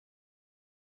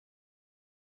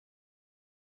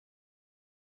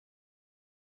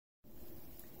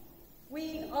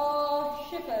We are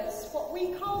Shivers. What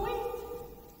week are we?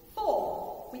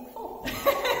 4. Week 4.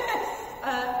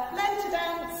 Learn to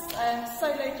dance,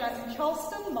 solo jazz in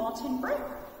Charleston, Martin Brook.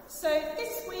 So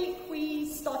this week we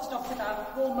started off with our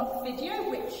warm-up video,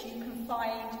 which you can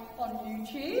find on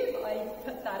YouTube. I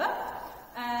put that up.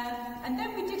 And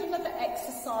then we did another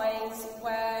exercise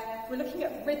where we're looking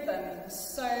at rhythms.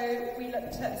 So we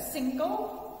looked at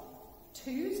single,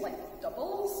 twos, like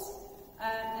doubles,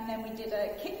 and then we did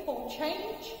a kickball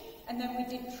change, and then we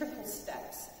did triple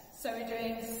steps. So we're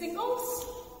doing singles,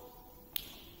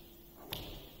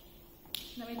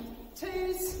 and then we did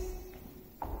twos,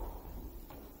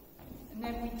 and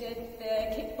then we did the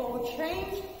kickball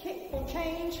change,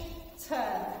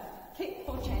 turn,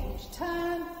 kickball change,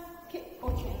 turn,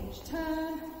 kickball change,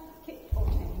 turn, kickball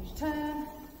change, turn.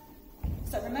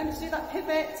 So remember to do that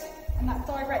pivot and that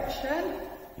direction,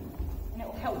 and it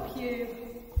will help you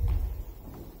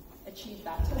achieve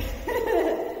that.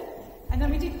 And then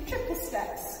we did triple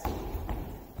steps.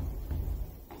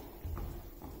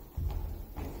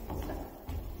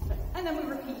 And then we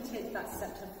repeated that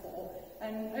set of 4.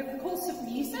 And over the course of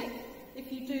music,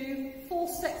 if you do 4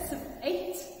 sets of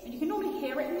 8, and you can normally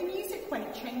hear it in the music when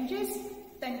it changes,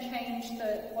 then change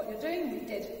what you're doing.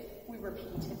 We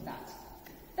repeated that.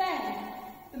 Then,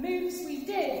 the moves we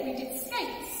did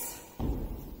skates.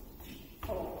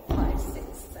 4, 5,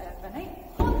 6, 7, 8.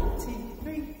 1, 2,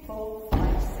 3, 4,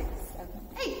 5, 6, 7,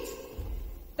 8.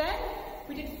 Then,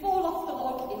 we did fall off the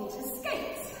log into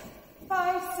skates.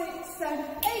 5, 6, 7,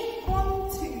 8. 1,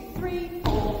 2, 3,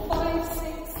 4, 5,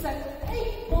 6, 7,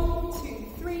 8. 1, 2,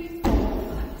 3, 4,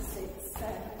 5, 6,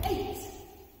 7, 8.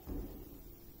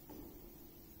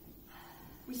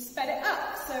 We sped it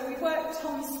up, so we worked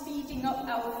on speeding up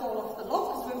our fall off the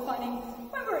log because we were finding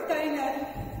when we were going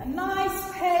at a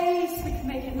nice pace, we can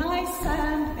make a nice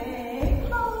and big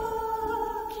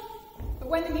log. But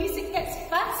when the music gets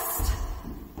fast,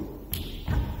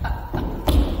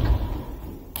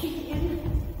 keep it in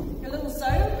your little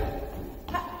zone.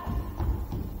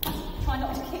 Try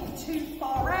not to kick too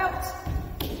far out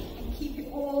and keep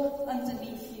it all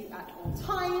underneath you at all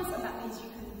times, and that means you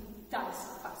can dance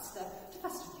faster to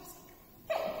faster music.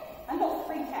 Okay, and not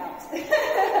freak out.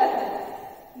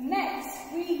 Next,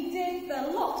 we did the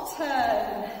lock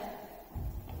turn.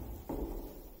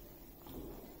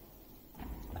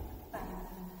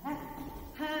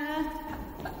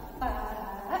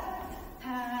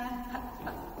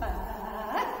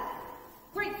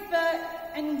 Great for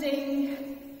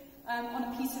ending on a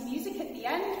piece of music at the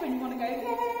end when you want to go,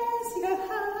 yes, you go,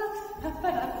 ha, ha, ba,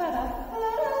 da, ba, da, ba, da.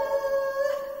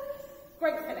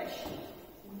 Great finish.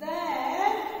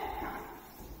 Then,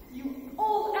 you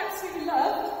all absolutely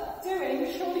loved doing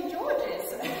Shorty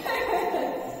George's.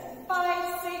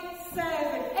 5, 6,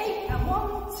 7, 8, and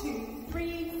 1, 2,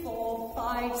 3, 4,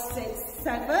 5, 6,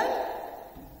 7.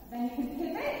 Then you can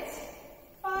pivot.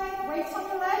 5, weight on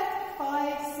your left,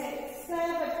 5, 6,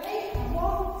 7,